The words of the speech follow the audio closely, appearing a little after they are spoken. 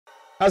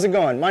How's it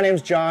going? My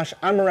name's Josh.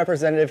 I'm a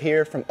representative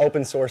here from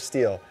Open Source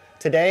Steel.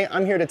 Today,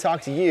 I'm here to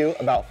talk to you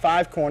about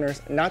 5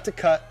 corners not to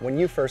cut when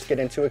you first get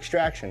into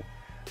extraction.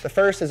 The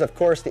first is, of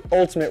course, the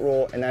ultimate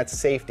rule, and that's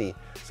safety.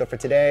 So for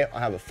today, I'll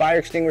have a fire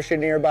extinguisher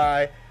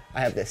nearby. I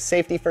have this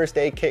safety first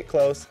aid kit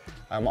close.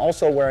 I'm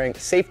also wearing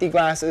safety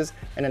glasses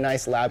and a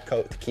nice lab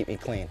coat to keep me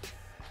clean.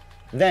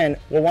 Then,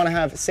 we'll want to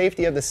have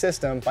safety of the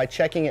system by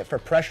checking it for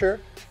pressure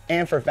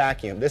and for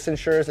vacuum. This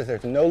ensures that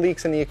there's no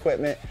leaks in the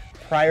equipment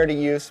prior to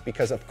use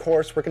because, of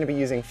course, we're going to be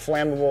using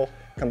flammable,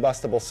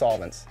 combustible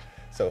solvents.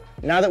 So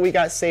now that we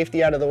got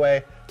safety out of the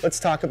way, let's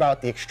talk about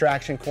the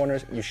extraction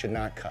corners you should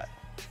not cut.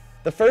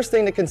 The first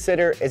thing to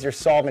consider is your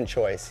solvent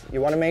choice.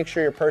 You want to make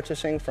sure you're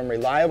purchasing from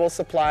reliable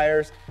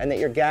suppliers and that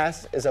your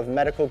gas is of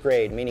medical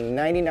grade, meaning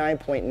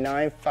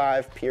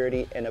 99.95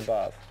 purity and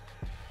above.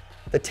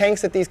 The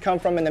tanks that these come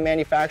from in the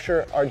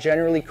manufacturer are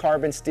generally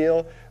carbon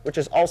steel, which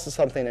is also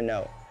something to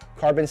note.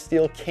 Carbon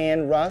steel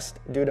can rust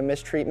due to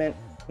mistreatment,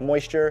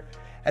 moisture,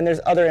 and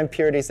there's other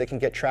impurities that can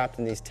get trapped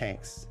in these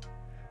tanks.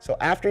 So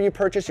after you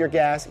purchase your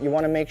gas, you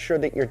want to make sure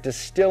that you're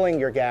distilling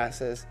your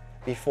gases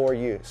before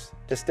use.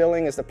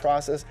 Distilling is the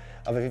process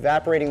of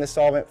evaporating the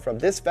solvent from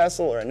this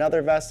vessel or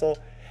another vessel,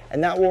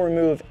 and that will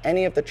remove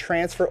any of the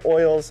transfer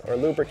oils or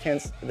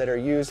lubricants that are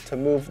used to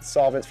move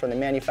solvents from the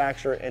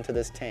manufacturer into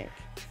this tank.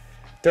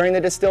 During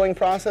the distilling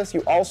process,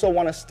 you also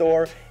want to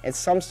store in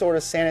some sort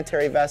of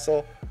sanitary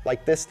vessel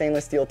like this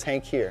stainless steel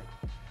tank here.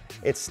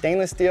 It's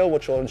stainless steel,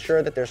 which will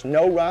ensure that there's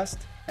no rust,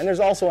 and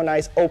there's also a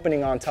nice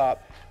opening on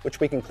top, which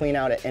we can clean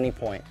out at any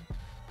point.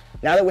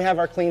 Now that we have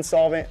our clean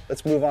solvent,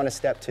 let's move on to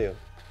step 2.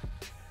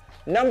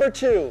 Number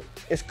 2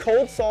 is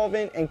cold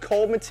solvent and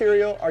cold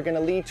material are going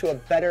to lead to a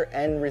better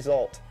end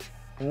result.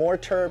 More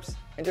terps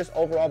and just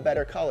overall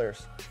better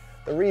colors.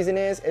 The reason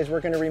is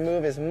we're going to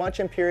remove as much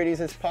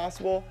impurities as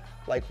possible,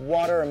 like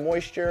water and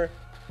moisture,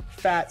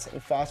 fats,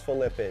 and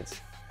phospholipids.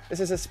 This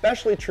is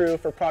especially true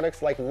for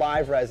products like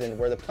live resin,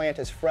 where the plant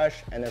is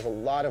fresh and there's a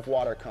lot of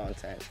water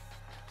content.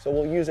 So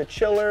we'll use a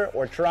chiller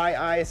or dry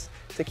ice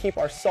to keep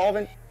our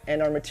solvent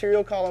and our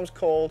material columns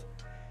cold.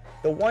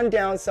 The one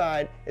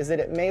downside is that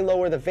it may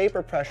lower the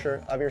vapor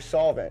pressure of your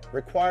solvent,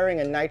 requiring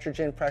a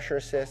nitrogen pressure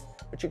assist,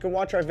 but you can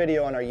watch our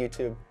video on our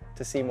YouTube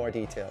to see more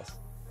details.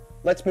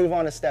 Let's move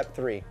on to step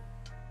 3.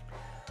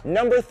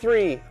 Number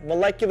 3,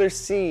 molecular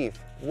sieve.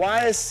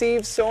 Why is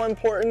sieve so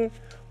important?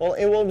 Well,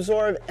 it will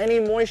absorb any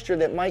moisture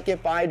that might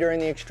get by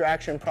during the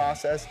extraction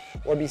process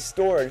or be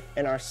stored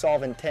in our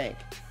solvent tank.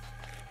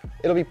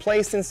 It'll be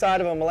placed inside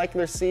of a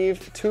molecular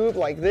sieve tube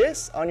like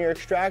this on your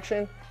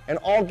extraction, and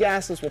all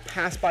gases will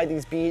pass by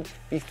these beads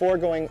before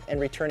going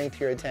and returning to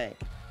your tank.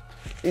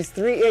 These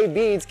 3A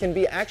beads can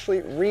be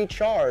actually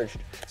recharged,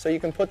 so you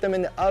can put them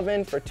in the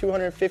oven for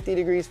 250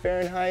 degrees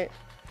Fahrenheit,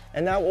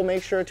 and that will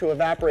make sure to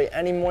evaporate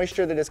any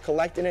moisture that is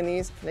collected in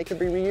these, and they can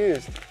be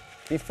reused.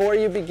 Before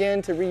you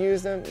begin to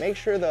reuse them, make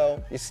sure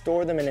though you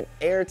store them in an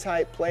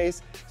airtight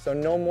place so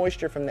no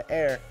moisture from the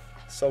air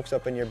soaks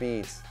up in your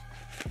beads.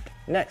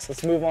 Next,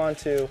 let's move on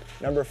to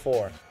number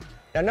 4.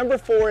 Now number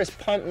 4 is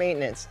pump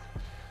maintenance.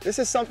 This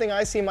is something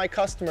I see my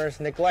customers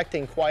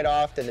neglecting quite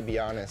often, to be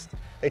honest.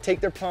 They take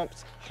their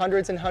pumps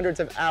hundreds and hundreds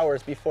of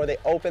hours before they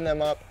open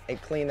them up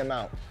and clean them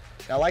out.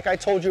 Now like I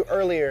told you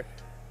earlier,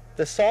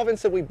 the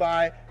solvents that we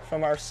buy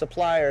from our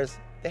suppliers,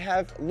 they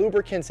have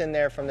lubricants in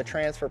there from the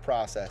transfer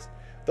process.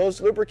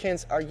 Those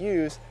lubricants are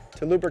used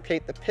to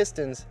lubricate the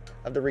pistons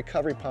of the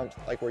recovery pumps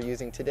like we're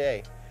using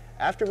today.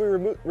 After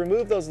we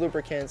remove those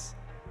lubricants,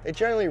 they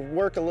generally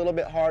work a little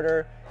bit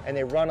harder and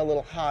they run a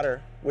little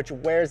hotter, which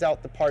wears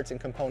out the parts and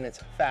components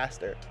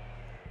faster.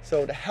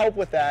 So to help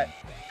with that,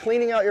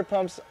 cleaning out your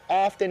pumps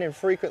often and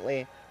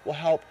frequently will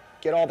help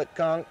get all the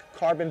gunk,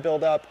 carbon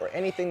buildup, or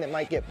anything that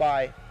might get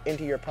by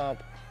into your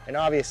pump, and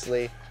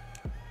obviously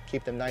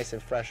keep them nice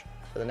and fresh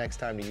for the next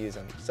time to use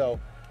them. So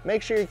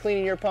make sure you're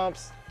cleaning your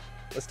pumps.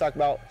 Let's talk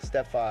about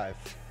step 5.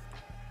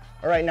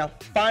 All right, now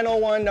final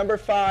one, number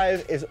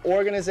 5, is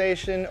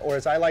organization, or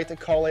as I like to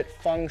call it,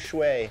 Feng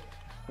Shui.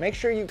 Make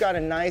sure you've got a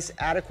nice,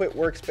 adequate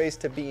workspace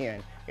to be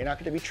in. You're not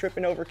going to be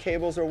tripping over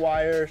cables or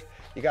wires.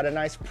 You got a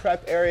nice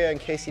prep area in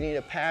case you need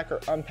to pack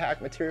or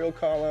unpack material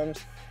columns.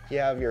 You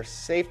have your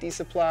safety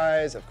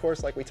supplies, of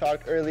course, like we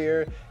talked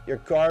earlier, your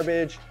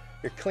garbage,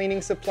 your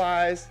cleaning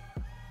supplies.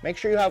 Make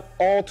sure you have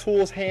all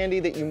tools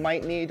handy that you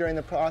might need during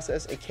the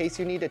process in case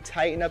you need to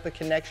tighten up a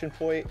connection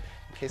point,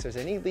 in case there's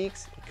any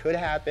leaks. It could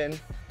happen.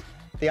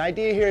 The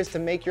idea here is to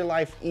make your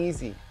life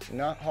easy,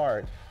 not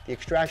hard. The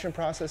extraction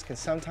process can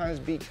sometimes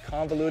be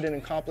convoluted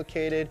and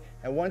complicated,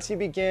 and once you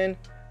begin,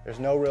 there's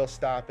no real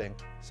stopping.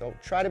 So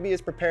try to be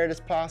as prepared as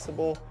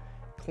possible,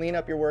 clean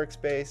up your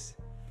workspace,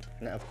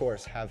 and of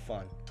course, have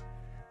fun.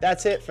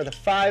 That's it for the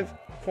 5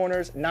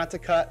 corners not to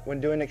cut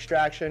when doing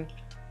extraction.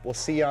 We'll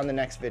see you on the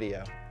next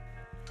video.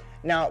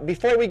 Now,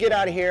 before we get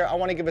out of here, I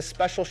want to give a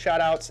special shout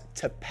out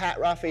to Pat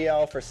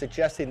Raphael for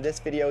suggesting this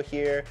video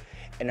here.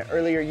 In an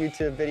earlier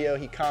YouTube video,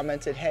 he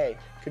commented, hey,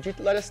 could you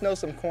let us know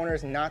some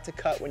corners not to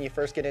cut when you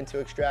first get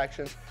into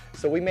extractions?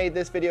 So we made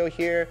this video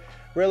here.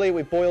 Really,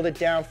 we boiled it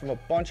down from a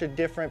bunch of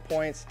different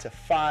points to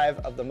 5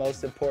 of the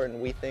most important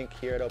we think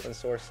here at Open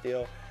Source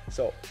Steel.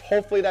 So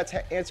hopefully that's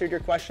answered your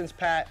questions,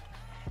 Pat.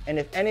 And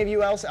if any of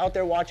you else out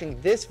there watching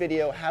this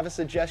video have a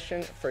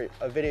suggestion for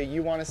a video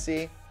you want to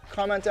see,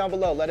 comment down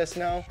below, let us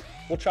know.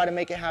 We'll try to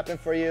make it happen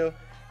for you.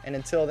 And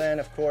until then,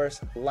 of course,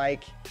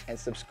 like and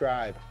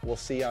subscribe. We'll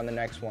see you on the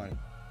next one.